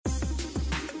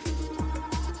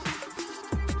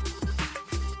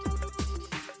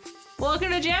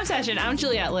Welcome to Jam Session. I'm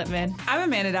Juliette Littman. I'm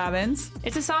Amanda Dobbins.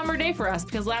 It's a somber day for us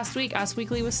because last week Us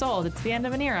Weekly was sold. It's the end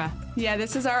of an era. Yeah,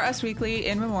 this is our Us Weekly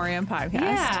in memoriam podcast.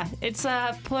 Yeah, it's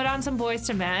put on some Boys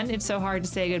to Men. It's so hard to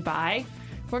say goodbye.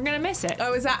 We're going to miss it.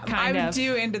 Oh, is that? I'm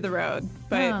due into the road.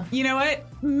 But you know what?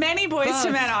 Many Boys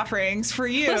to Men offerings for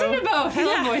you. Listen to both. I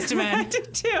love Boys to Men. I do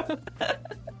too.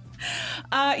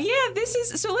 This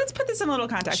is, so let's put this in a little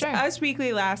context. Sure. Us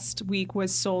Weekly last week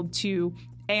was sold to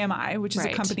AMI, which is a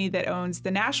company that owns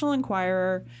the National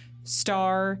Enquirer,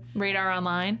 Star, Radar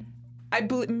Online.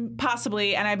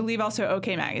 Possibly, and I believe also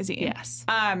OK Magazine. Yes.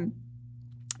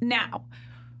 Now,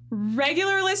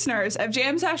 regular listeners of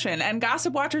Jam Session and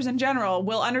gossip watchers in general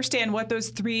will understand what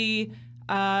those three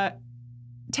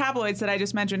tabloids that I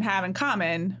just mentioned have in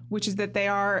common, which is that they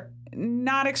are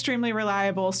not extremely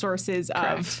reliable sources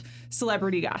of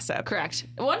celebrity gossip. Correct.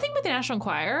 One thing with the National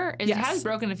Enquirer is it has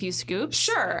broken a few scoops.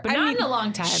 Sure. But not in a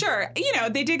long time. Sure. You know,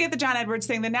 they did get the John Edwards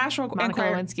thing. The National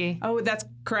Enquirer. Lewinsky. Oh, that's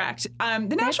correct. The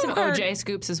National National Enquirer OJ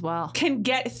scoops as well. Can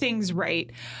get things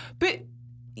right. But,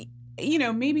 you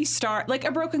know, maybe Star, like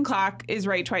a broken clock is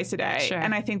right twice a day. Sure.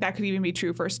 And I think that could even be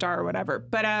true for Star or whatever.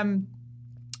 But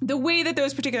the way that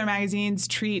those particular magazines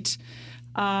treat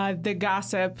the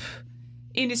gossip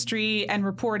industry and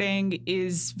reporting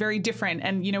is very different.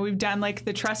 And, you know, we've done like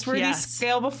the trustworthy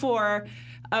scale before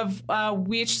of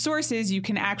which sources you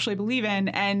can actually believe in.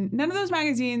 And none of those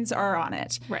magazines are on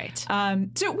it. Right.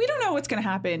 So we don't know what's going to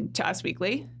happen to Us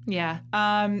Weekly. Yeah.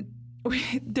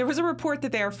 There was a report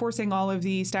that they are forcing all of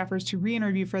the staffers to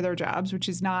re-interview for their jobs, which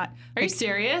is not... Are you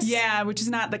serious? Yeah, which is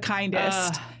not the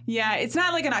kindest. Yeah, it's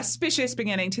not like an auspicious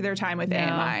beginning to their time with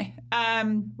AMI.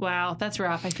 Wow, that's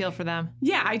rough. I feel for them.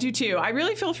 Yeah, I do too. I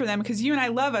really feel for them because you and I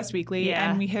love Us Weekly,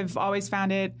 and we have always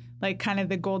found it like kind of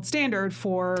the gold standard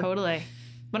for... Totally.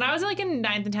 When I was like in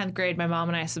 9th and 10th grade, my mom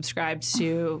and I subscribed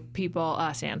to People,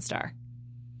 Us, and Star.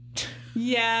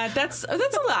 Yeah, that's a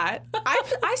lot.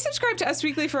 I subscribed to Us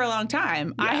Weekly for a long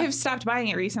time. Yeah. I have stopped buying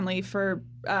it recently for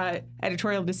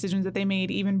editorial decisions that they made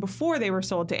even before they were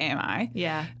sold to AMI.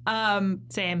 Yeah.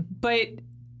 Same. But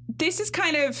this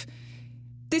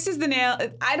is the nail.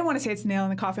 I don't want to say it's the nail in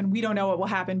the coffin. We don't know what will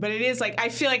happen, but it is like, I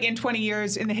feel like in 20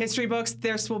 years in the history books,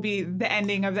 this will be the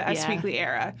ending of the Us Weekly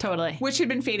era. Totally. Which had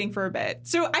been fading for a bit.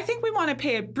 So I think we want to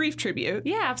pay a brief tribute.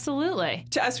 Yeah, absolutely.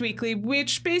 To Us Weekly,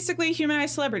 which basically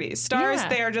humanize celebrities. Stars,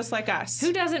 they are just like us.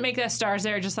 Who doesn't make us stars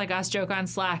they are just like us joke on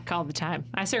Slack all the time?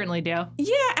 I certainly do.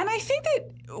 Yeah, and I think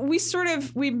that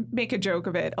we make a joke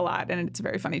of it a lot, and it's a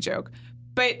very funny joke.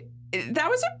 But that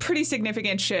was a pretty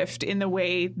significant shift in the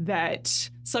way that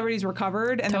celebrities were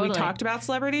covered and that we talked about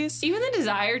celebrities. Even the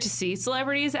desire to see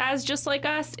celebrities as just like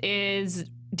us is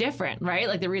different, right?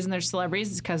 Like the reason they're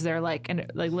celebrities is because they're like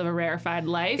live a rarefied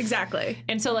life. Exactly.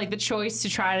 And so like the choice to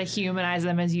try to humanize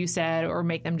them, as you said, or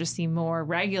make them just seem more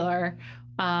regular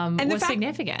was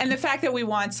significant. And the fact that we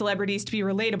want celebrities to be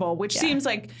relatable, which seems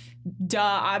like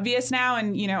obvious now.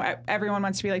 And, you know, everyone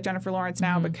wants to be like Jennifer Lawrence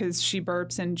now because she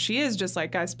burps and she is just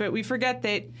like us. But we forget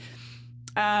that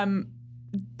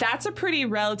that's a pretty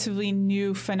relatively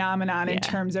new phenomenon in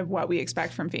terms of what we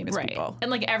expect from famous people.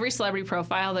 And like every celebrity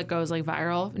profile that goes like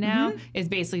viral now is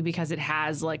basically because it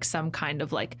has like some kind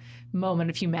of like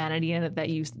moment of humanity in it that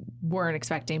you weren't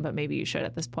expecting, but maybe you should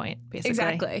at this point, basically.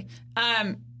 Exactly.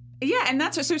 Yeah, and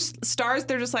that's so Stars,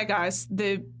 they're just like us.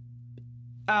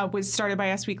 Was started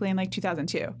by Us Weekly in like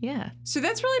 2002. Yeah. So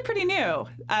that's really pretty new.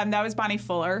 That was Bonnie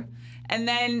Fuller. And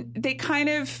then they kind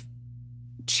of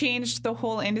changed the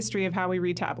whole industry of how we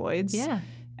read tabloids. Yeah.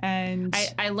 And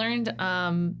I learned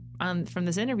from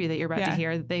this interview that you're about to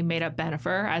hear that they made up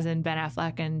Bennifer, as in Ben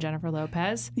Affleck and Jennifer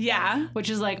Lopez. Yeah. Which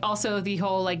is like also the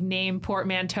whole like name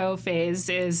portmanteau phase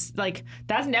is like,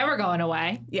 that's never going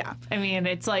away. Yeah. I mean,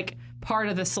 it's like part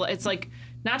of it's like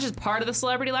not just part of the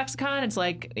celebrity lexicon, it's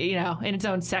like, you know, in its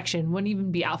own section. Wouldn't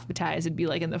even be alphabetized. It'd be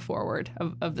like in the foreword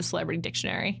of the celebrity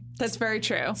dictionary. That's very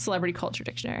true. Celebrity culture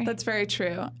dictionary. That's very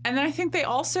true. And then I think they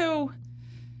also,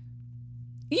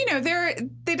 you know, they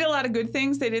did a lot of good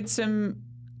things. They did some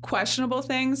questionable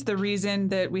things. The reason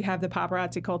that we have the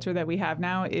paparazzi culture that we have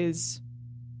now is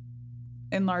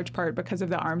in large part because of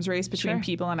the arms race between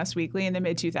People and Us Weekly in the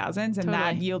mid-2000s, and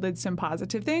that yielded some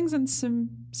positive things and some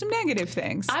negative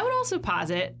things. I would also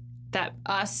posit that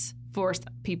Us forced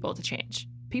People to change.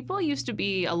 People used to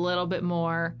be a little bit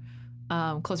more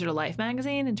closer to Life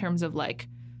magazine in terms of like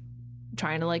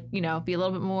trying to like, you know, be a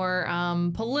little bit more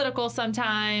political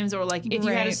sometimes, or like if you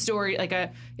had a story, like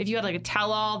if you had like a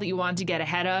tell-all that you wanted to get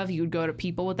ahead of, you would go to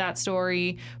People with that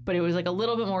story, but it was like a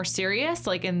little bit more serious,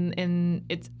 like in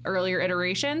its earlier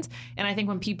iterations. And I think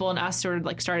when People and Us sort of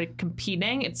like started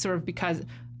competing, it's sort of because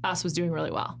Us was doing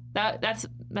really well.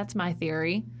 That's my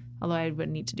theory, although I would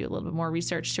need to do a little bit more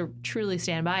research to truly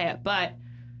stand by it. But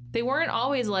they weren't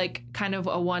always like kind of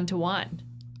a one-to-one.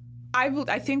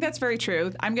 I think that's very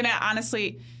true.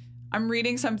 I'm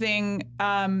reading something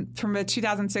from a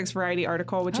 2006 Variety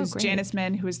article, which is great. Janice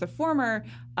Min, who is the former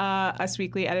Us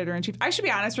Weekly editor-in-chief. I should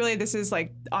be honest, really, this is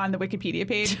like on the Wikipedia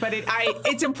page, but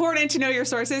it's important to know your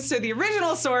sources. So the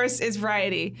original source is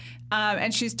Variety.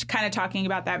 And she's kind of talking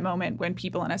about that moment when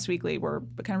people in Us Weekly were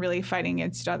kind of really fighting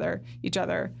against each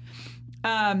other.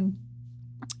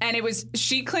 And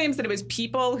she claims that it was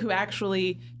people who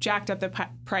actually jacked up the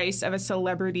price of a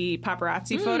celebrity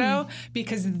paparazzi photo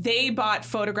because they bought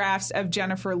photographs of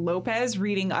Jennifer Lopez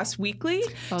reading Us Weekly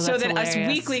so that hilarious. Us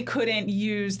Weekly couldn't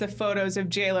use the photos of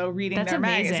J-Lo reading their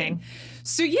magazine.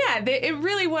 So yeah, it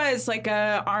really was like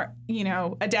a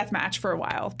death match for a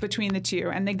while between the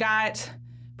two. And they got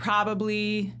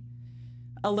probably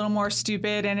a little more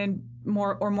stupid and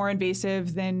more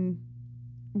invasive than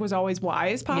was always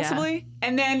wise, possibly. Yeah.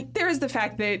 And then there is the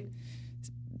fact that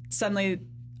suddenly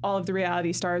all of the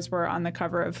reality stars were on the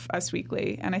cover of Us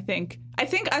Weekly. And I think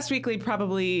Us Weekly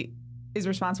probably is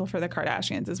responsible for the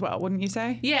Kardashians as well, wouldn't you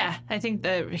say? Yeah, I think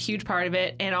a huge part of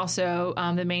it, and also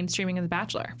the mainstreaming of The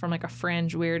Bachelor from like a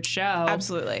fringe, weird show.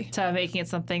 Absolutely. To making it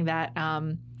something that,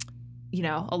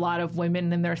 a lot of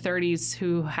women in their 30s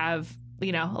who have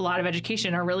a lot of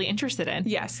education are really interested in.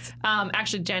 Yes.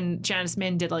 Actually, Janice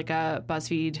Min did like a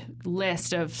BuzzFeed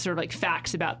list of sort of like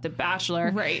facts about The Bachelor.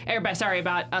 Right.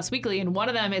 About Us Weekly. And one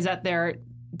of them is that their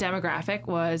demographic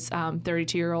was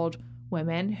 32-year-old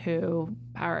women who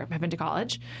have been to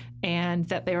college, and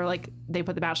that they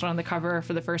put The Bachelor on the cover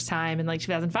for the first time in like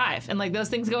 2005. And like those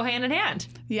things go hand in hand.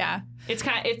 Yeah.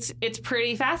 It's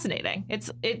pretty fascinating.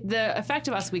 The effect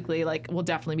of Us Weekly will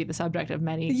definitely be the subject of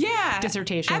many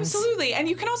dissertations. Absolutely. And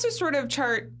you can also sort of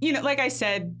chart, like I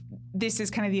said, this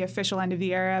is kind of the official end of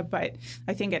the era, but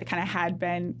I think it kind of had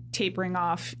been tapering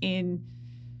off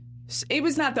it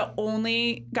was not the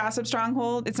only gossip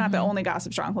stronghold. It's not the only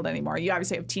gossip stronghold anymore. You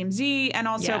obviously have Team Z and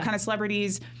also kind of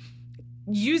celebrities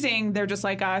using They're Just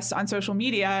Like Us on social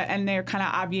media, and they're kind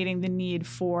of obviating the need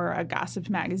for a gossip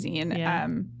magazine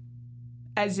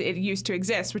as it used to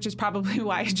exist, which is probably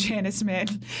why Janice Min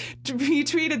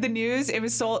retweeted the news. It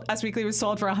was sold. Us Weekly was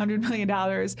sold for $100 million.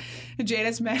 And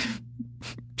Janice Min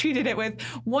tweeted it with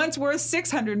once worth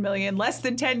 $600 million less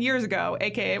than 10 years ago,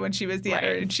 aka when she was the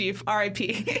editor-in-chief.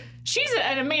 R.I.P. She's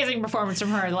an amazing performance from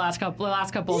her the last couple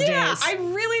of days. Yeah, I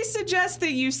really suggest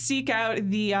that you seek out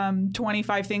the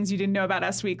 25 things you didn't know about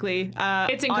Us Weekly.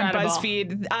 It's incredible. On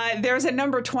BuzzFeed. There's a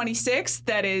number 26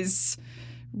 that is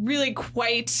really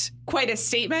quite a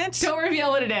statement. Don't reveal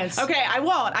what it is. Okay, I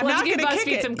won't. I'm not going to kick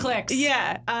it. Some clicks.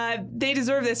 Yeah, they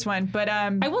deserve this one. But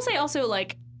I will say also,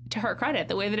 to her credit,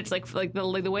 the way that it's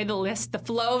the way the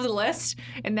flow of the list,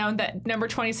 and now that number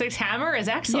 26 hammer is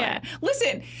excellent. Yeah.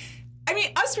 Listen, I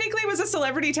mean, Us Weekly was a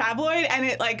celebrity tabloid, and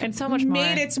it and so much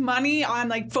made more. Its money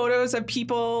on photos of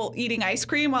people eating ice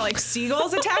cream while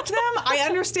seagulls attacked them. I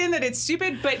understand that it's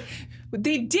stupid, but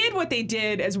they did what they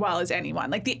did as well as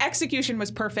anyone. The execution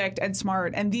was perfect and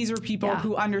smart, and these were people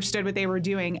who understood what they were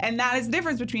doing. And that is the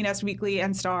difference between Us Weekly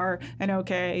and Star and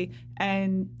OK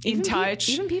and In Touch.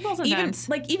 Even people sometimes.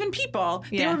 Even people.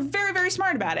 They were very, very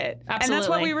smart about it. Absolutely. And that's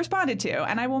what we responded to,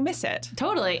 and I will miss it.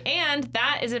 Totally. And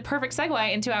that is a perfect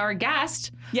segue into our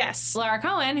guest. Yes. Lara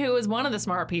Cohen, who was one of the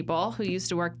smart people who used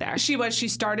to work there. She was. She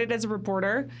started as a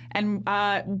reporter and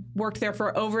worked there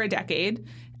for over a decade,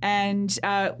 and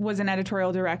was an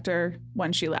editorial director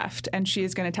when she left. And she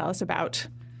is going to tell us about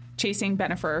chasing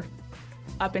Bennifer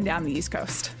up and down the East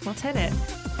Coast. Let's hit it.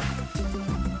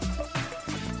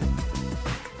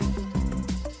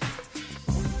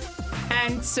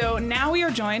 And so now we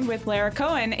are joined with Lara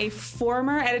Cohen, a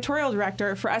former editorial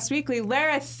director for Us Weekly.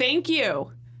 Lara, thank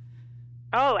you.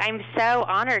 Oh, I'm so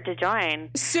honored to join.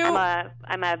 So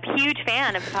I'm a huge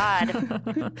fan of the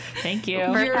pod. Thank you.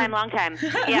 First time, long time.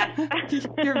 Yeah.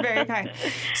 You're very kind.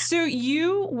 So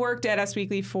you worked at Us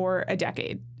Weekly for a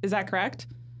decade. Is that correct?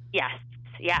 Yes,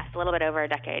 a little bit over a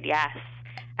decade, yes.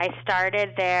 I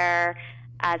started there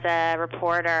as a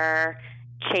reporter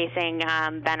chasing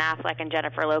Ben Affleck and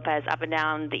Jennifer Lopez up and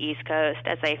down the East Coast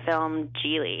as they filmed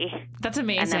Geely. That's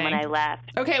amazing. And then when I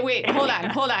left... Okay, wait, hold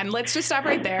on. Let's just stop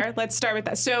right there. Let's start with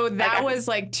that. So that was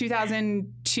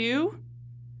 2002?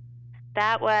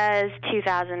 That was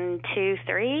 2002,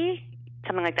 3?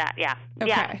 Something like that, yeah.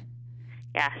 Okay.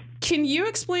 Yeah. Can you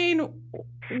explain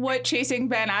what chasing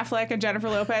Ben Affleck and Jennifer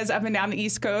Lopez up and down the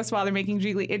East Coast while they're making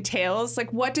Geely entails?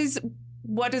 What does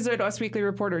an Us Weekly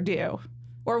reporter do?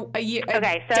 Or a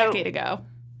decade ago?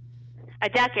 A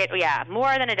decade, yeah,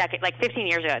 more than a decade, like 15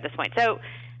 years ago at this point. So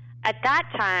at that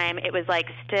time, it was like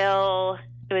still,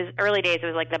 it was early days. It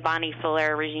was like the Bonnie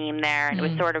Fuller regime there, and it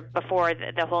was sort of before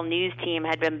the whole news team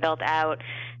had been built out.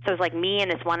 So it was like me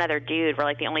and this one other dude were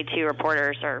like the only two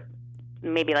reporters, or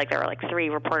maybe like there were like three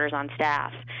reporters on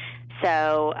staff.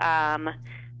 So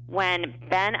when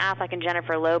Ben Affleck and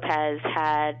Jennifer Lopez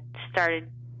had started,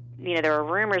 you know, there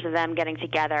were rumors of them getting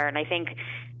together, and I think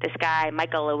this guy,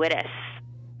 Michael Lewittis,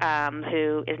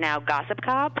 who is now Gossip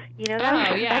Cop, you know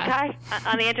that, that guy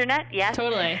on the internet? Yes,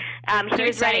 totally.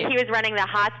 He was running the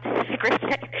hot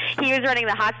he was running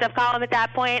the hot stuff column at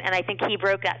that point, and I think he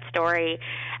broke that story.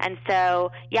 And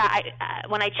so, yeah,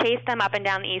 when I chased them up and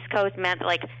down the East Coast, meant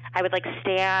like I would like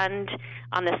stand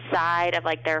on the side of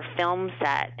like their film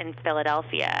set in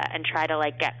Philadelphia and try to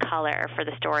like get color for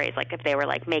the stories, like if they were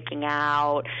like making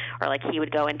out, or like he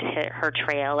would go into her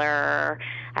trailer.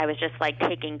 I was just like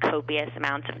taking copious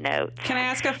amounts of notes. Can I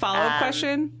ask a follow-up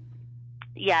question?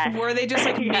 Yes. Were they just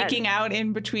like making out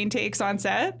in between takes on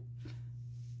set?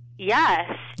 Yes,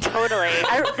 totally.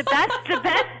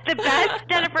 The best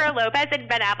Jennifer Lopez and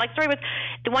Ben Affleck story was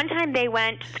the one time they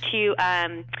went to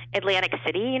Atlantic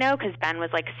City, you know, because Ben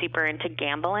was like super into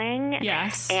gambling.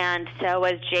 Yes. And so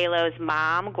was J-Lo's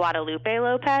mom, Guadalupe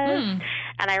Lopez.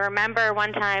 And I remember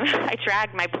one time I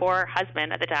dragged my poor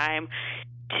husband at the time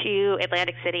to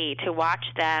Atlantic City to watch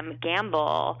them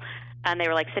gamble. And they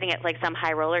were like sitting at like some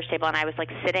high rollers table, and I was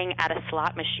like sitting at a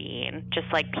slot machine, just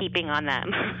like peeping on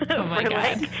them oh my for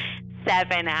God. like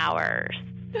 7 hours,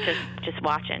 just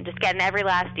watching, just getting every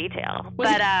last detail. Was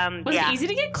it easy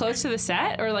to get close to the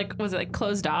set, or like was it like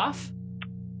closed off?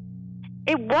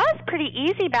 It was pretty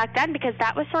easy back then because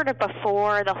that was sort of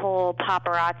before the whole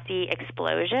paparazzi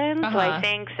explosion. So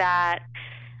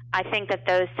I think that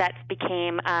those sets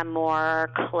became more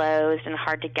closed and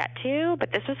hard to get to, but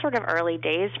this was sort of early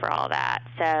days for all that.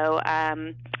 So,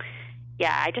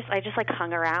 yeah, I just like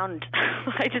hung around.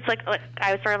 I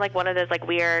was sort of like one of those like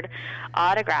weird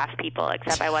autograph people,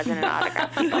 except I wasn't an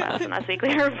autograph people. I was an Us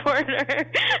Weekly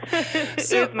reporter.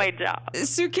 It was my job.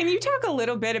 So can you talk a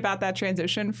little bit about that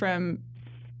transition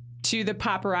to the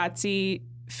paparazzi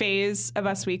phase of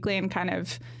Us Weekly, and kind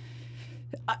of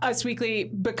Us Weekly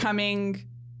becoming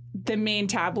the main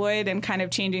tabloid and kind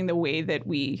of changing the way that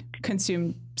we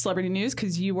consume celebrity news?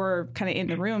 Because you were kind of in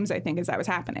the rooms, I think, as that was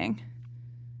happening.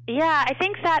 Yeah, I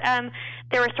think that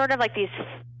there were sort of like these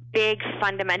big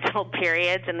fundamental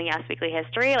periods in the Us Weekly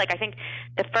history. Like I think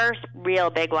the first real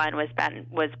big one was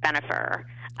Benifer.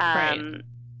 Right.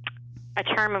 A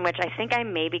term in which I think I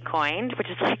maybe coined, which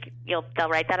is like they'll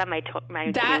write that on my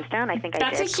tombstone. I think I did.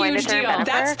 That's a huge deal. Benifer.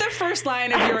 That's the first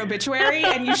line of your obituary,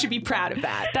 and you should be proud of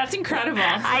that. That's incredible.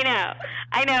 I know.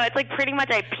 It's like pretty much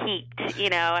I peaked, you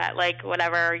know, at like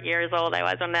whatever years old I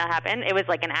was when that happened. It was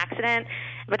like an accident,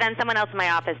 but then someone else in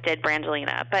my office did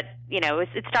Brangelina. But you know, it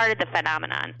started the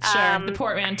phenomenon. Sure, the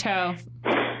portmanteau.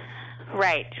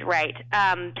 Right.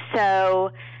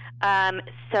 So that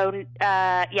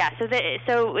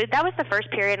was the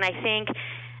first period, and I think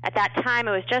at that time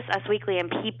it was just Us Weekly and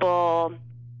People,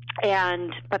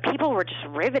 but people were just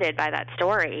riveted by that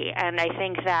story, and I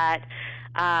think that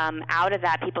out of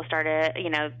that people started, you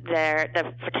know,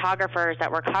 the photographers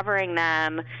that were covering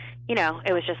them, you know,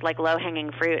 it was just like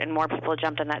low-hanging fruit, and more people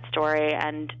jumped on that story,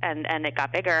 and it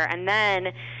got bigger, and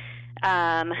then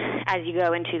as you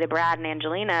go into the Brad and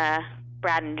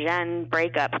Jen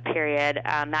breakup period,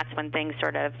 that's when things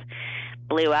sort of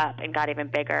blew up and got even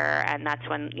bigger, and that's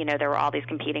when, you know, there were all these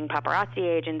competing paparazzi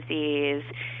agencies,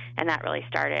 and that really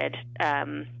started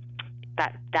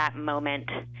that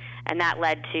moment, and that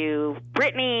led to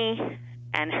Britney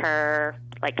and her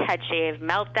like head shave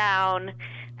meltdown.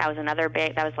 That was another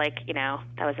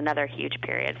huge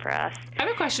period for us. I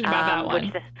have a question about that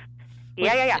one.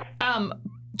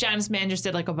 Janice Mann just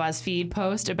did like a BuzzFeed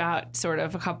post about sort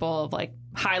of a couple of like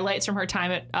highlights from her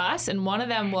time at Us, and one of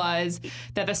them was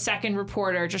that the second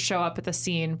reporter to show up at the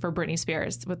scene for Britney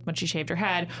Spears when she shaved her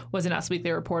head was an Us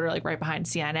Weekly reporter, like right behind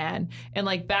CNN. And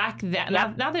like back then,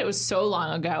 not that it was so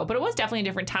long ago, but it was definitely a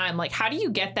different time. Like, how do you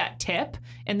get that tip?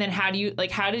 And then how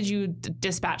did you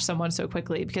dispatch someone so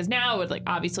quickly? Because now it would like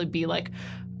obviously be like,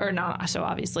 or not so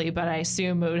obviously, but I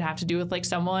assume it would have to do with like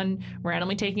someone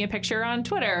randomly taking a picture on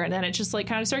Twitter, and then it's just like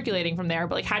kind of circulating from there.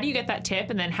 But like, how do you get that tip,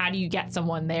 and then how do you get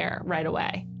someone there right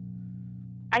away?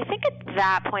 I think at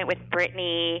that point with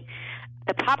Britney,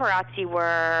 the paparazzi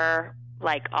were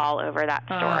like all over that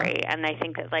story, and I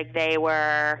think that like they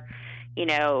were, you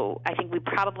know, I think we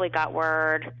probably got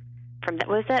word from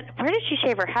where did she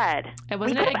shave her head? It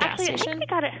wasn't at a gas station. I think we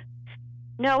got it.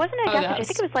 No, it wasn't at a gas station. I that's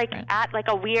think it was like right. at like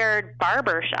a weird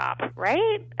barber shop,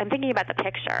 right? I'm thinking about the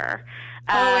picture.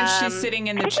 And she's sitting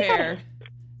in the chair.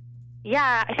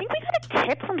 Yeah, I think we got a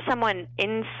tip from someone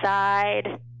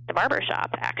inside the barber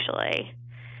shop, actually.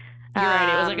 You're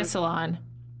right. It was like a salon.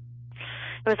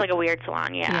 It was like a weird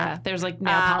salon, yeah. Yeah, there's like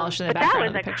nail polish in the but background that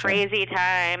of was the a picture. crazy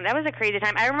time. That was a crazy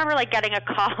time. I remember like getting a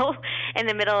call in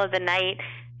the middle of the night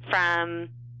from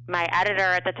my editor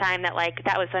at the time that like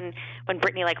that was when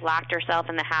Brittany like locked herself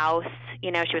in the house.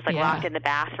 You know, she was like locked in the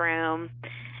bathroom,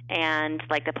 and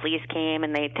like the police came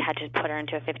and they had to put her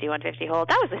into a 5150 hold.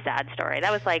 That was a sad story.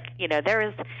 That was like, you know, that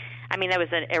was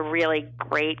a really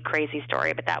great crazy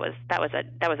story, but that was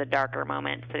a darker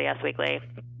moment for the Us Weekly.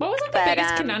 What was like the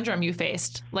biggest conundrum you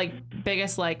faced? Like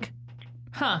biggest like,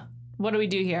 what do we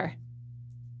do here?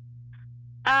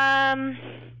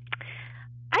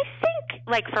 I think,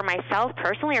 like, for myself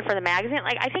personally or for the magazine,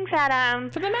 like, I think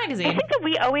that, for the magazine. I think that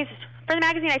we always, for the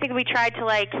magazine, I think we tried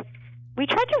to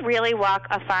really walk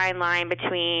a fine line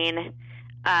between,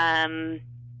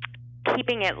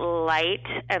 keeping it light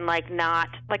and, like, not,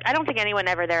 like, I don't think anyone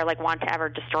ever there, like, want to ever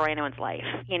destroy anyone's life,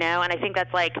 you know? And I think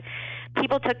that's, like,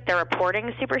 people took their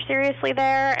reporting super seriously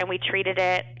there, and we treated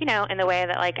it, you know, in the way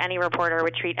that, like, any reporter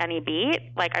would treat any beat.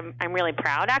 Like, I'm really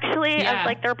proud, actually, of,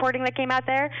 like, the reporting that came out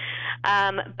there.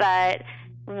 But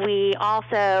we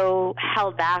also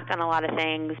held back on a lot of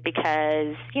things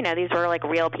because, you know, these were, like,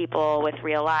 real people with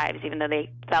real lives, even though they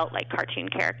felt like cartoon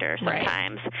characters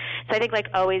sometimes. Right. So I think, like,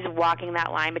 always walking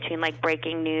that line between, like,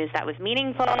 breaking news that was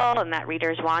meaningful and that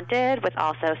readers wanted with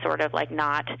also sort of, like,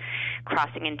 not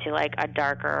crossing into, like, a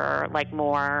darker, like,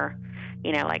 more,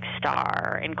 you know, like,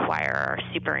 Star, Inquirer,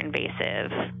 super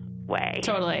invasive way.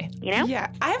 Totally. You know? Yeah.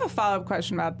 I have a follow-up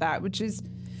question about that, which is,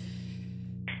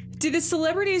 did the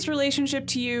celebrities' relationship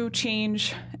to you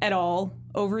change at all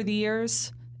over the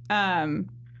years? As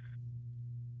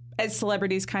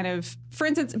celebrities kind of, for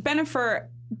instance, Bennifer,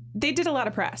 they did a lot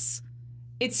of press.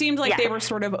 It seemed like they were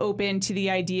sort of open to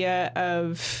the idea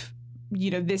of,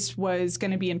 you know, this was going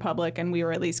to be in public and we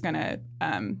were at least going to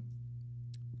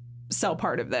sell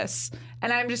part of this.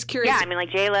 And I'm just curious. Yeah, I mean,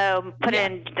 like, J-Lo put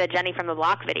in the Jenny from the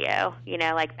Block video, you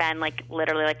know, like Ben, like,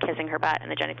 literally, like, kissing her butt in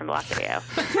the Jenny from the Block video.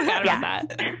 Forgot about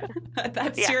that.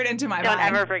 That seared into my mind. Don't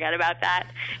ever forget about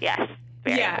that. Yes,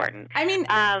 very important. I mean,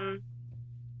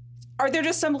 are there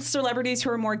just some celebrities who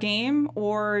are more game,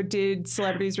 or did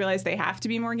celebrities realize they have to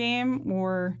be more game,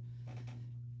 or?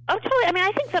 Oh, totally. I mean,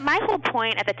 I think that my whole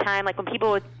point at the time, like, when people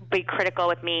would be critical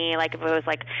with me, like, if it was,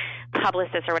 like,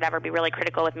 publicists or whatever, be really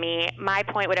critical with me, my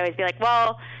point would always be like,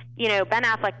 well, you know, Ben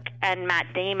Affleck and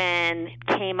Matt Damon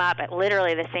came up at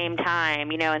literally the same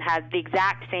time, you know, and had the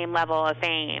exact same level of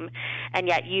fame, and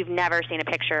yet you've never seen a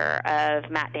picture of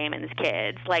Matt Damon's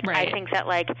kids. Like, I think that,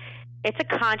 like, it's a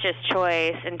conscious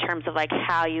choice in terms of, like,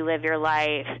 how you live your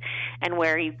life and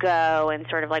where you go and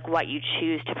sort of, like, what you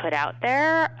choose to put out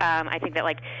there. I think that,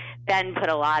 like, Ben put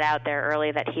a lot out there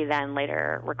early that he then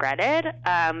later regretted,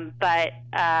 but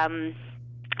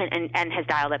has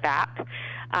dialed it back.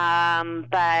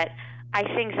 But I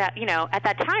think that, you know, at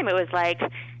that time it was like,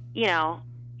 you know,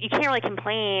 you can't really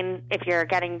complain if you're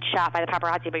getting shot by the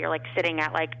paparazzi, but you're, like, sitting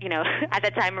at, like, you know, at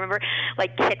that time, remember,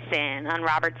 like, Kitson on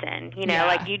Robertson, you know,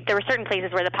 like, there were certain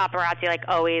places where the paparazzi, like,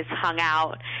 always hung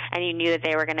out, and you knew that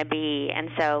they were going to be,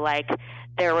 and so, like,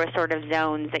 there were sort of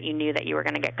zones that you knew that you were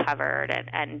going to get covered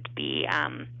and be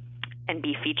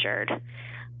featured.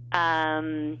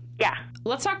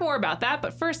 Let's talk more about that,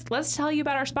 but first, let's tell you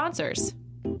about our sponsors.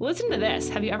 Listen to this.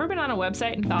 Have you ever been on a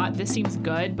website and thought, this seems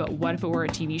good, but what if it were a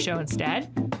TV show instead?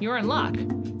 You're in luck.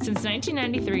 Since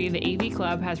 1993, the AV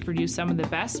Club has produced some of the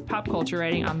best pop culture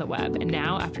writing on the web, and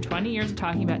now, after 20 years of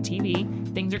talking about TV,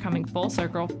 things are coming full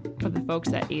circle for the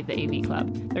folks at the AV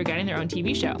Club. They're getting their own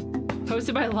TV show.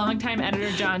 Hosted by longtime editor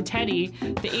John Teddy,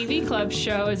 the AV Club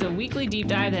show is a weekly deep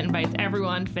dive that invites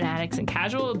everyone, fanatics and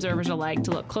casual observers alike,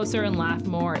 to look closer and laugh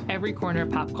more at every corner of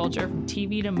pop culture, from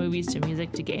TV to movies to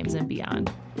music to games and beyond.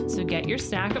 So get your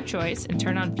snack of choice and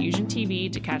turn on Fusion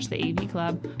TV to catch the AV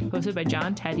Club, hosted by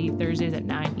John Teddy, Thursdays at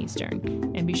 9 Eastern.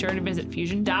 And be sure to visit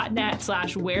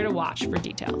fusion.net/where-to-watch for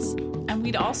details. And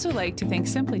we'd also like to thank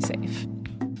Simply Safe.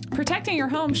 Protecting your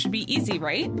home should be easy,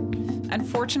 right?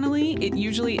 Unfortunately, it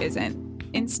usually isn't.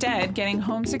 Instead, getting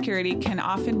home security can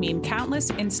often mean countless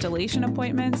installation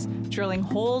appointments, drilling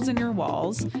holes in your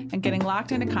walls, and getting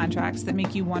locked into contracts that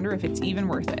make you wonder if it's even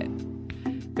worth it.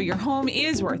 But your home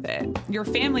is worth it. Your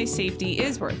family's safety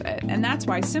is worth it. And that's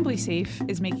why Simply Safe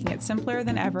is making it simpler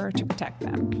than ever to protect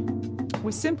them.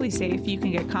 With Simply Safe, you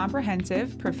can get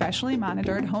comprehensive, professionally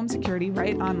monitored home security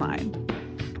right online.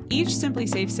 Each Simply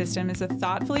Safe system is a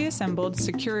thoughtfully assembled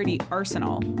security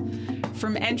arsenal.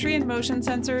 From entry and motion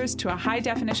sensors to a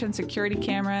high-definition security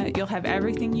camera, you'll have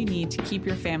everything you need to keep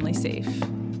your family safe.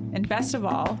 And best of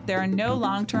all, there are no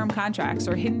long-term contracts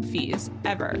or hidden fees,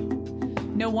 ever.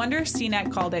 No wonder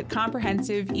CNET called it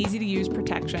comprehensive, easy-to-use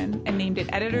protection and named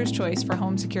it Editor's Choice for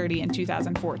Home Security in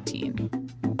 2014.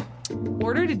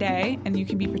 Order today, and you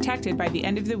can be protected by the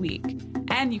end of the week.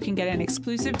 And you can get an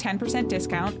exclusive 10%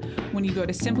 discount when you go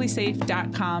to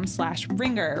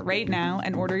simplysafe.com/ringer right now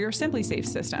and order your SimpliSafe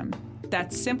system.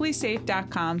 That's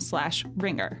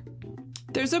simplysafe.com/ringer.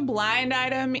 There's a blind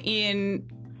item in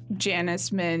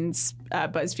Janice Min's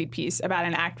BuzzFeed piece about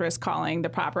an actress calling the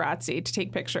paparazzi to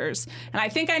take pictures. And I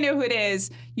think I know who it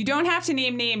is. You don't have to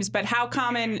name names, but how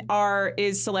common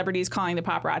is celebrities calling the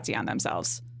paparazzi on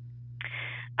themselves?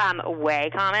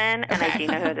 Way common, and I do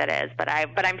know who that is, but I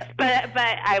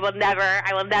will never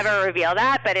reveal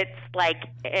that. But it's like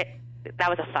that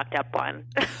was a fucked up one.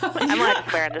 I'm allowed to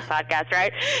swear in this podcast,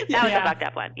 right? That was a fucked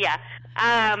up one. Yeah,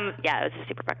 it was a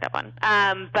super fucked up one.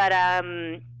 I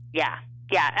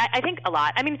think a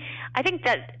lot. I mean, I think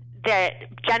that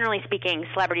generally speaking,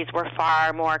 celebrities were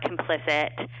far more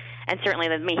complicit, and certainly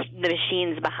the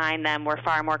machines behind them were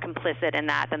far more complicit in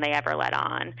that than they ever let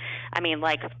on. I mean,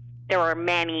 like, there were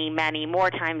many, many more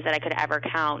times that I could ever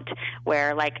count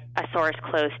where, like, a source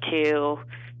close to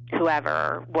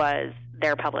whoever was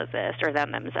their publicist or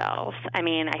them themselves. I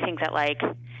mean, I think that, like,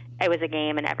 it was a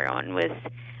game and everyone was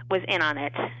in on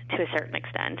it to a certain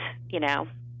extent, you know?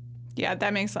 Yeah,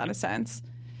 that makes a lot of sense.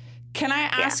 Can I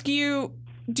ask you,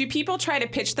 do people try to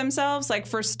pitch themselves, like,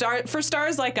 for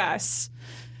stars like us?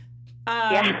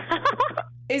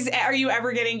 Are you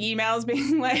ever getting emails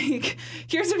being like,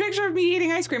 here's a picture of me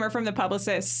eating ice cream, or from the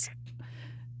publicists?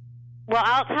 Well,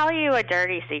 I'll tell you a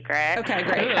dirty secret. Okay,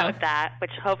 great. About that,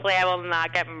 which hopefully I will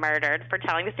not get murdered for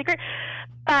telling the secret.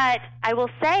 But I will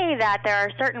say that there are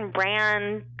certain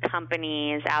brand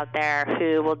companies out there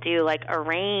who will do, like,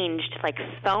 arranged, like,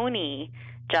 phony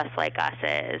Just Like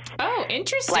Us's. Oh,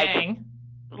 interesting.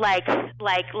 Like,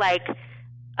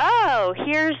 oh,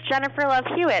 here's Jennifer Love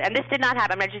Hewitt. And this did not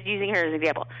happen. I'm not just using her as an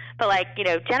example. But, like, you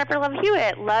know, Jennifer Love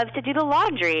Hewitt loves to do the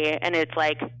laundry. And it's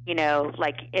like, you know,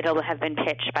 like, it'll have been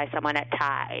pitched by someone at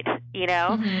Tide, you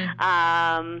know?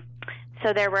 Mm-hmm.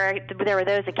 So there were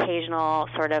those occasional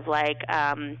sort of, like,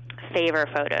 favor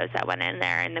photos that went in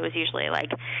there. And it was usually,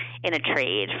 like, in a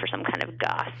trade for some kind of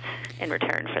goss in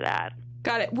return for that.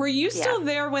 Got it. Were you still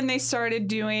there when they started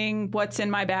doing What's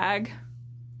in My Bag?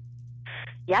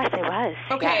 Yes, it was.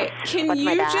 Okay, yes. Can What's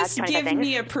you just give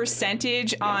me a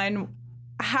percentage on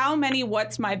how many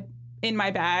in my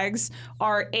bags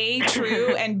are A,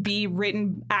 true, and B,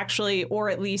 written actually, or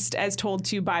at least as told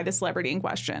to by the celebrity in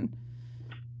question?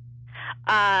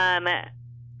 I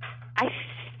think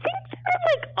they're,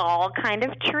 like, all kind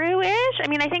of true-ish. I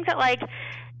mean, I think that, like,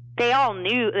 they all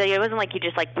knew. It wasn't like you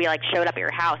just, like, we, like, showed up at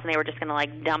your house and they were just going to,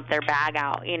 like, dump their bag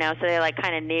out, you know? So they, like,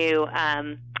 kind of knew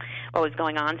what was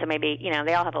going on. So maybe, you know,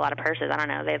 they all have a lot of purses. I don't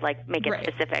know. They'd, like, make it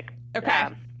specific. Okay.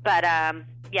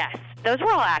 Yes, those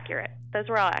were all accurate.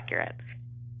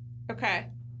 Okay.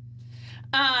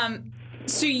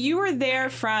 So you were there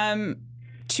from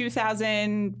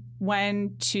 2000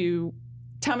 when to...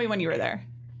 Tell me when you were there.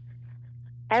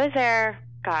 I was there,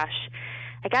 gosh,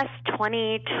 I guess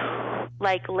late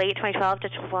 2012 to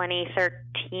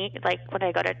 2013. Like, when did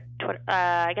I go to?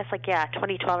 I guess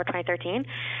 2012 or 2013.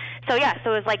 So it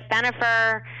was like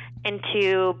Bennifer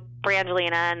into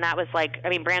Brangelina, and that was like, I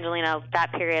mean, Brangelina,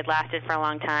 that period lasted for a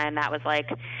long time. That was like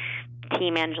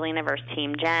Team Angelina versus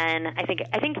Team Jen. I think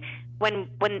when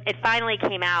it finally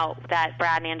came out that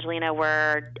Brad and Angelina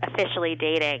were officially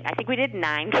dating, I think we did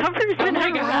 9 covers in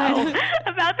a row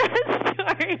about that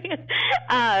story.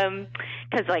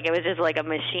 Because, like, it was just like a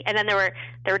machine. And then there were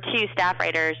 2 staff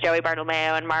writers, Joey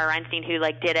Bartolomeo and Mara Reinstein, who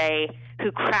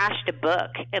crashed a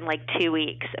book in, like, 2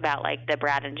 weeks about, like, the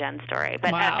Brad and Jen story.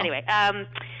 But anyway,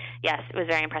 yes, it was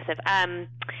very impressive.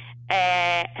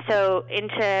 So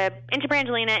into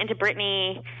Brangelina, into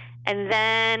Britney, and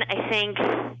then I think,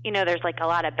 you know, there's, like, a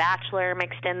lot of Bachelor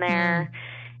mixed in there,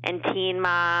 and Teen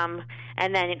Mom,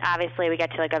 and then obviously we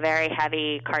get to, like, a very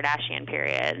heavy Kardashian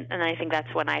period, and I think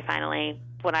that's when I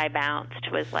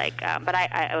bounced, was like, but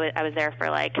I was there for,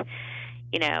 like,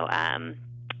 you know,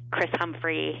 Chris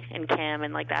Humphrey and Kim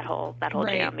and, like, that whole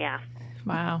jam, yeah.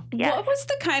 Wow. Yeah.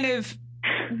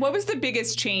 What was the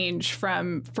biggest change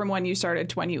from when you started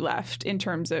to when you left, in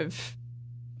terms of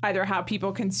either how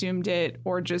people consumed it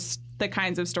or just the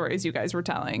kinds of stories you guys were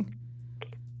telling?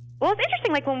 Well, it's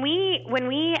interesting. Like, when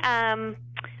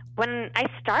when I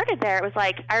started there, it was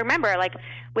like, I remember, like,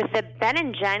 with the Ben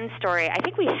and Jen story, I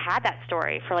think we had that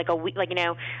story for like a week. Like, you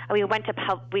know, we went to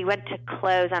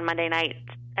close on Monday night,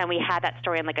 and we had that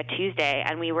story on like a Tuesday,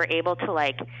 and we were able to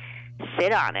like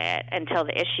sit on it until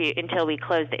we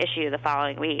closed the issue the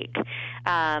following week.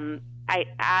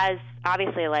 As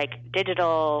obviously like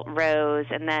digital rose,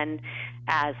 and then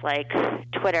as like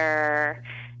Twitter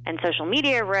and social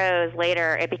media rose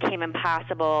later, it became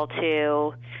impossible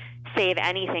to save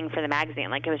anything for the magazine.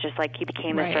 Like, it was just like you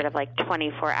became this sort of like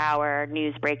 24-hour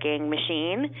news breaking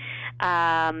machine.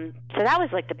 So that was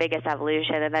like the biggest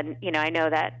evolution. And then, you know, I know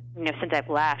that, you know, since I've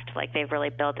left, like they've really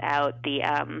built out the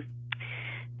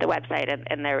website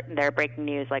and their breaking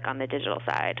news like on the digital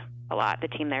side a lot. The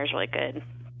team there is really good.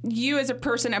 You as a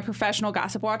person, a professional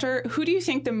gossip watcher, who do you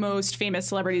think the most famous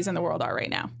celebrities in the world are right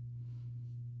now?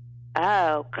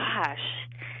 Oh gosh,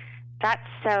 that's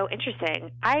so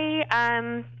interesting.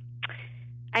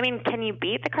 I mean, can you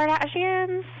beat the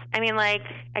Kardashians? I mean, like,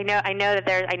 I know that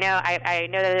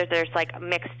there's like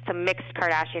some mixed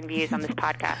Kardashian views on this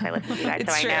podcast. I listen to you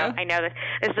guys, so I know that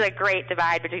this is a great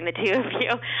divide between the two of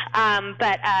you.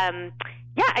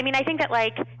 Yeah, I mean, I think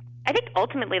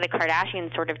ultimately the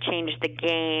Kardashians sort of changed the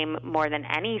game more than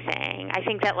anything. I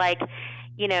think that, like,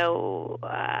 you know,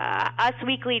 Us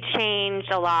Weekly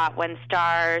changed a lot when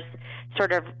stars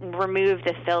sort of removed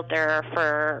the filter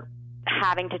for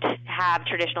having to have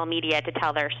traditional media to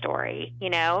tell their story, you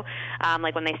know?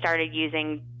 Like when they started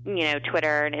using, you know,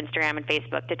 Twitter and Instagram and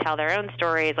Facebook to tell their own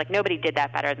stories, like nobody did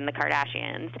that better than the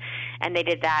Kardashians. And they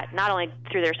did that not only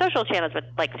through their social channels, but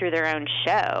like through their own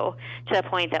show, to the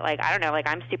point that, like, I don't know, like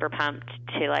I'm super pumped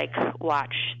to like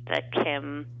watch the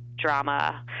Kim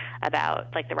drama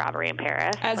about like the robbery in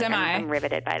Paris. As am I. I'm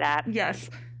riveted by that. Yes.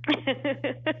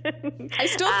 I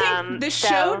still think the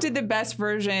show did the best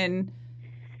version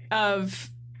of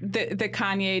the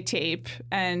Kanye tape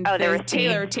and the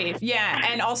Taylor tape. Yeah.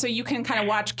 And also you can kind of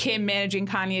watch Kim managing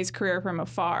Kanye's career from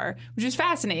afar, which is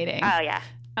fascinating. Oh, yeah.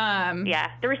 Yeah.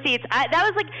 The receipts. That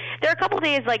was like, there are a couple of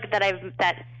days like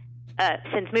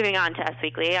since moving on to Us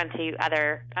Weekly, onto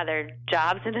other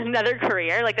jobs and another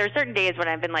career, like there are certain days when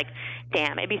I've been like,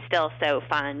 damn, it'd be still so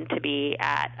fun to be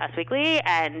at Us Weekly.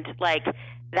 And like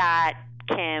that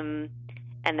Kim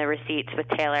and the receipts with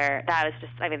Taylor, that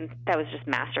was just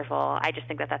masterful. I just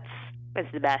think that's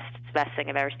the best thing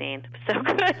I've ever seen. So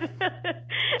good.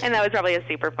 And that was probably a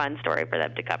super fun story for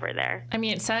them to cover there. I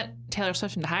mean, it sent Taylor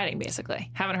Swift into hiding, basically.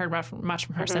 Haven't heard much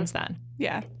from her since then.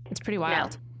 Yeah. It's pretty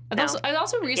wild. No. I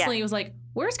also recently was like,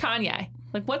 where's Kanye?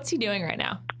 Like, what's he doing right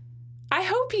now? I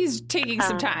hope he's taking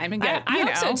some time and I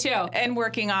hope so too, and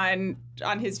working on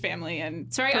his family and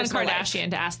it's very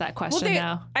un-Kardashian to ask that question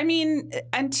now. I mean,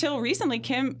 until recently,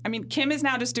 Kim is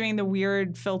now just doing the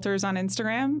weird filters on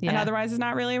Instagram and otherwise is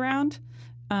not really around.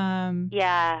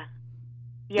 Yeah.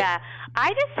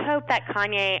 I just hope that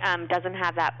Kanye doesn't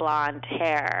have that blonde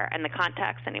hair and the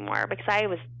contacts anymore, because I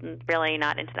was really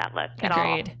not into that look at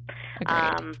all. Agreed.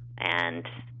 And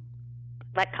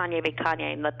let Kanye be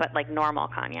Kanye, but like normal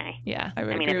Kanye. Yeah. I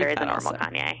mean, if there is a normal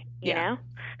Kanye, you know?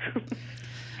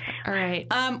 All right.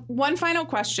 One final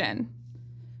question.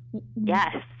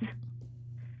 Yes.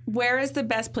 Where is the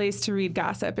best place to read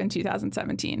gossip in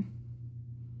 2017?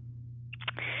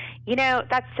 You know,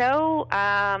 that's so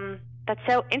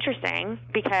interesting,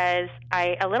 because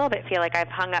I a little bit feel like I've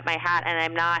hung up my hat and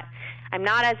I'm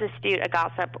not as astute a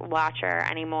gossip watcher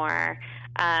anymore.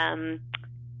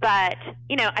 But,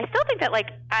 you know, I still think that, like,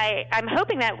 I'm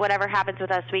hoping that whatever happens with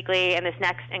Us Weekly in this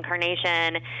next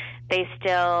incarnation, they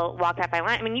still walk that fine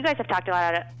line. I mean, you guys have talked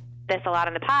about this a lot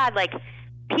on the pod. Like,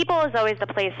 People is always the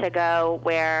place to go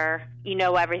where you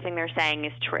know everything they're saying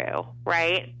is true,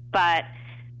 right? But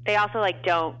they also, like,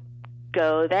 don't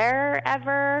go there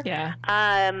ever. Yeah.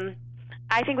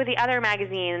 I think with the other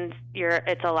magazines,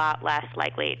 it's a lot less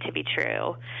likely to be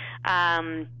true.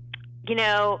 You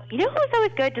know who was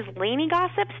always good? Does Lainey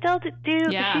gossip still do?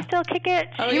 Yeah. Does she still kick it?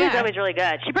 She was always really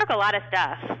good. She broke a lot of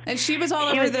stuff. And she was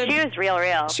all She was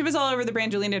real. She was all over the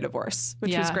Brangelina divorce,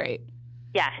 which was great.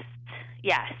 Yes.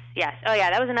 Oh yeah,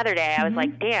 that was another day. I was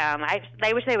like, damn,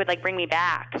 I wish they would like bring me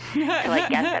back to like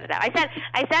get out of that.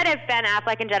 I said if Ben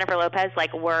Affleck and Jennifer Lopez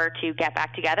like were to get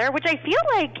back together, which I feel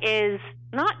like is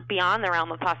not beyond the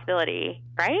realm of possibility,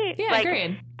 right? Yeah, like,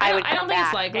 agreed. I don't think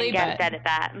it's likely, and get but set at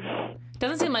that.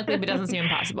 Doesn't seem likely, but doesn't seem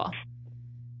impossible.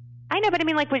 I know, but I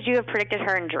mean, like, would you have predicted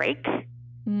her and Drake?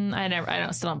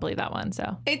 Still don't believe that one.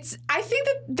 So I think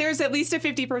that there's at least a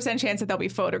 50% chance that they'll be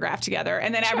photographed together,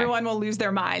 and then everyone will lose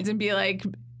their minds and be like,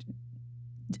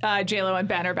 J-Lo and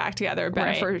Ben are back together,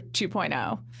 Ben for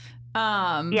 2.0.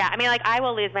 Yeah, I mean, like, I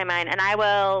will lose my mind, and I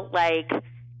will, like,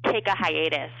 take a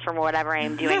hiatus from whatever I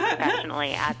am doing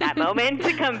professionally at that moment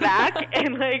to come back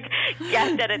and like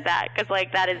guest edit that, because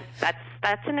like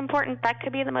that's an important, that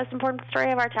could be the most important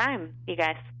story of our time, you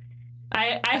guys.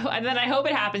 And then I hope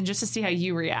it happens just to see how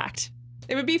you react.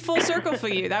 It would be full circle for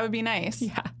you. That would be nice.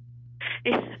 Yeah.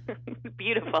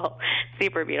 Beautiful,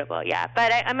 super beautiful. Yeah,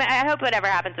 but I hope whatever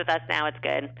happens with us now, it's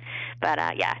good. But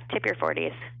yeah, tip your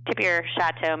 40s, tip your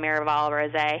Chateau Miraval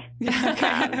Rosé,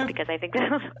 because I think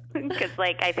that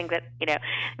I think that the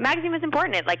magazine was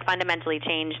important. It like fundamentally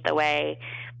changed the way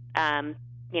of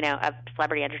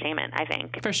celebrity entertainment, I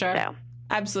think, for sure. So,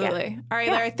 absolutely. Yeah. All right,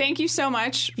 Lara, thank you so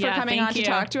much for coming on to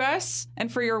talk to us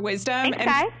and for your wisdom.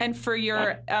 Thanks, and for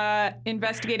your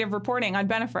investigative reporting on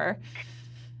Bennifer.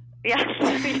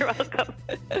 Yeah, you're welcome.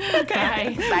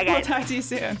 Okay. Bye, guys. We'll talk to you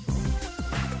soon.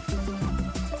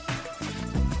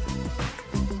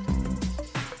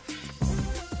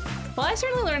 Well, I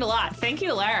certainly learned a lot. Thank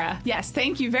you, Lara. Yes,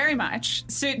 thank you very much.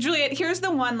 So, Juliet, here's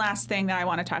the one last thing that I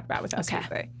want to talk about with us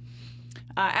today.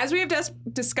 As we have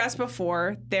discussed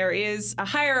before, there is a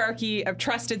hierarchy of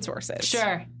trusted sources.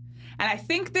 Sure. And I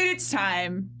think that it's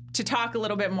time to talk a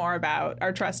little bit more about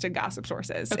our trusted gossip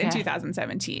sources in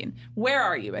 2017. Where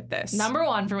are you at this? Number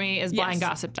one for me is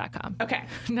blindgossip.com. Okay.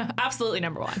 No, absolutely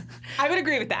number one. I would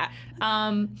agree with that.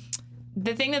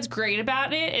 The thing that's great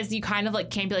about it is you kind of like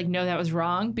can't be like, no, that was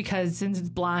wrong, because since it's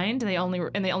blind, they only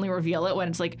reveal it when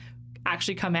it's like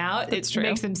actually come out. That's it true.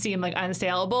 Makes them seem like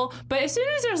unassailable. But as soon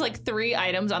as there's like 3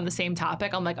 items on the same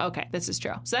topic, I'm like, okay, this is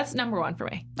true. So that's number one for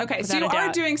me. Okay, so you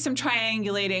are doing some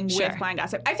triangulating with blind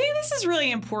gossip. I think this is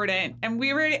really important, and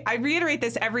I reiterate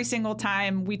this every single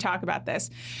time we talk about this.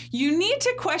 You need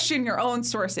to question your own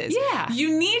sources. Yeah.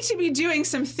 You need to be doing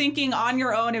some thinking on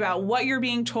your own about what you're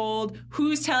being told,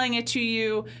 who's telling it to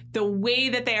you, the way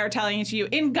that they are telling it to you.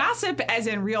 In gossip, as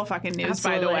in real fucking news,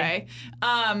 Absolutely. by the way.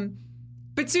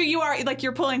 But so you are, like,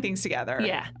 you're pulling things together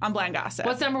on blind gossip.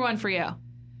 What's number one for you?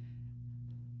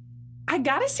 I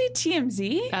gotta say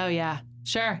TMZ. Oh, yeah.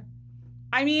 Sure.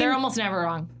 I mean, they're almost never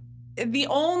wrong. The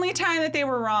only time that they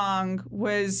were wrong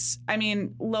was,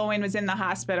 Lowen was in the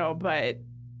hospital, but,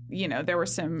 there were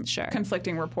some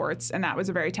conflicting reports, and that was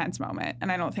a very tense moment.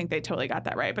 And I don't think they totally got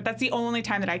that right. But that's the only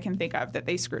time that I can think of that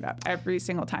they screwed up. Every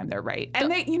single time they're right. And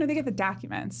they get the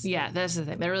documents. Yeah, that's the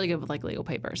thing. They're really good with like legal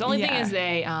papers. The only thing is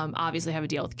they obviously have a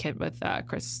deal with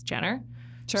Kris Jenner.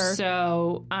 Sure.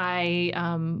 So I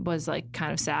was like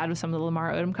kind of sad with some of the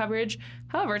Lamar Odom coverage.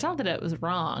 However, it's not that it was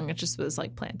wrong. It just was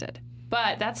like planted.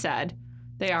 But that said,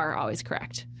 they are always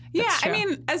correct. That's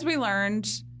true. As we learned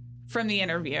from the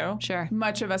interview,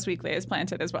 much of Us Weekly is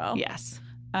planted as well. Yes.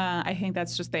 I think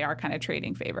that's just they are kind of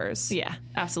trading favors. Yeah,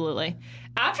 absolutely.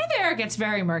 After there, it gets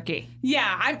very murky.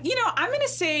 Yeah, I'm going to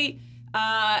say,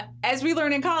 as we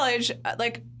learn in college,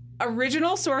 like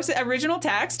original sources, original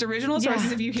text, original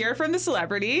sources. If you hear from the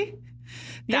celebrity,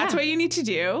 that's what you need to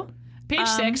do. Page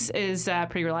 6 is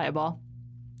pretty reliable.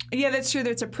 Yeah, that's true.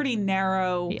 It's a pretty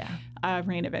narrow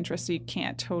range of interest, so you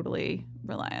can't totally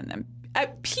rely on them.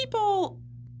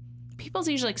 People's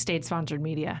usually like state-sponsored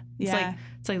media. It's not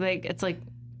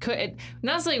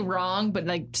necessarily wrong, but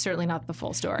like certainly not the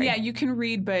full story. Yeah, you can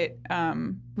read, but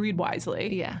read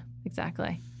wisely. Yeah,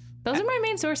 exactly. Those are my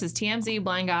main sources: TMZ,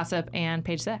 Blind Gossip, and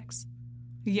Page 6.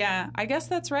 Yeah, I guess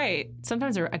that's right.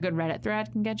 Sometimes a good Reddit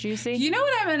thread can get juicy. You know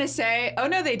what I'm going to say? Oh,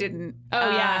 no, they didn't.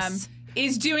 Oh, yes.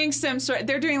 Is doing some sort...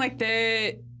 They're doing like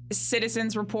the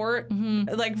Citizens Report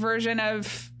like version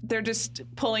of... They're just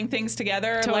pulling things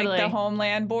together like the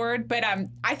Homeland Board. But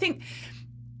I think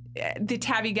the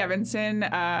Tabby Gevinson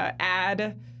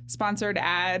sponsored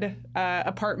ad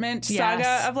apartment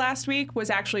saga of last week was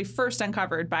actually first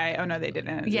uncovered by Oh No They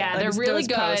Didn't. Yeah, they're really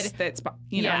good.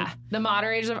 Know. The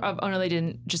moderators of Oh No They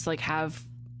Didn't just like have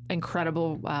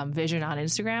incredible vision on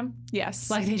Instagram. Yes.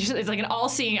 Like it's like an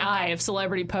all-seeing eye of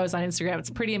celebrity posts on Instagram. It's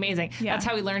pretty amazing. Yeah. That's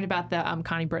how we learned about the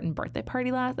Connie Britton birthday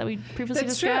party that we previously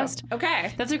discussed. True.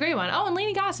 Okay. That's a great one. Oh, and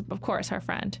Lainey Gossip, of course, our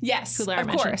friend. Yes, who Lara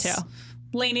mentioned too.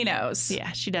 Lainey knows.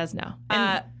 Yeah, she does know.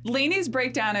 Lainey's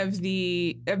breakdown of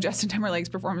Justin Timberlake's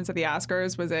performance at the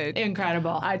Oscars was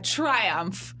incredible. A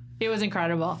triumph. It was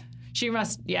incredible. She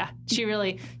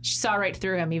saw right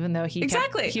through him, even though he was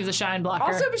a shine blocker.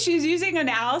 Also, but she's using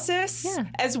analysis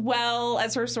as well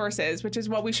as her sources, which is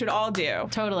what we should all do.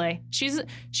 Totally. She's a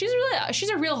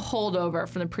real holdover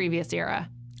from the previous era.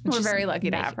 We're very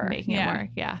lucky to have her. Making it work.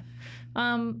 Yeah.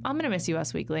 I'm going to miss you,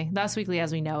 Us Weekly. The Us Weekly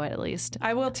as we know it, at least.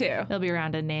 I will, too. It'll be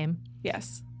around in name.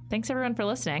 Yes. Thanks, everyone, for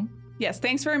listening. Yes,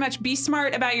 thanks very much. Be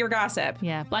smart about your gossip.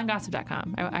 Yeah,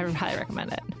 blindgossip.com. I highly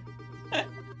recommend it.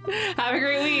 Have a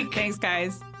great week. Thanks,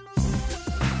 guys.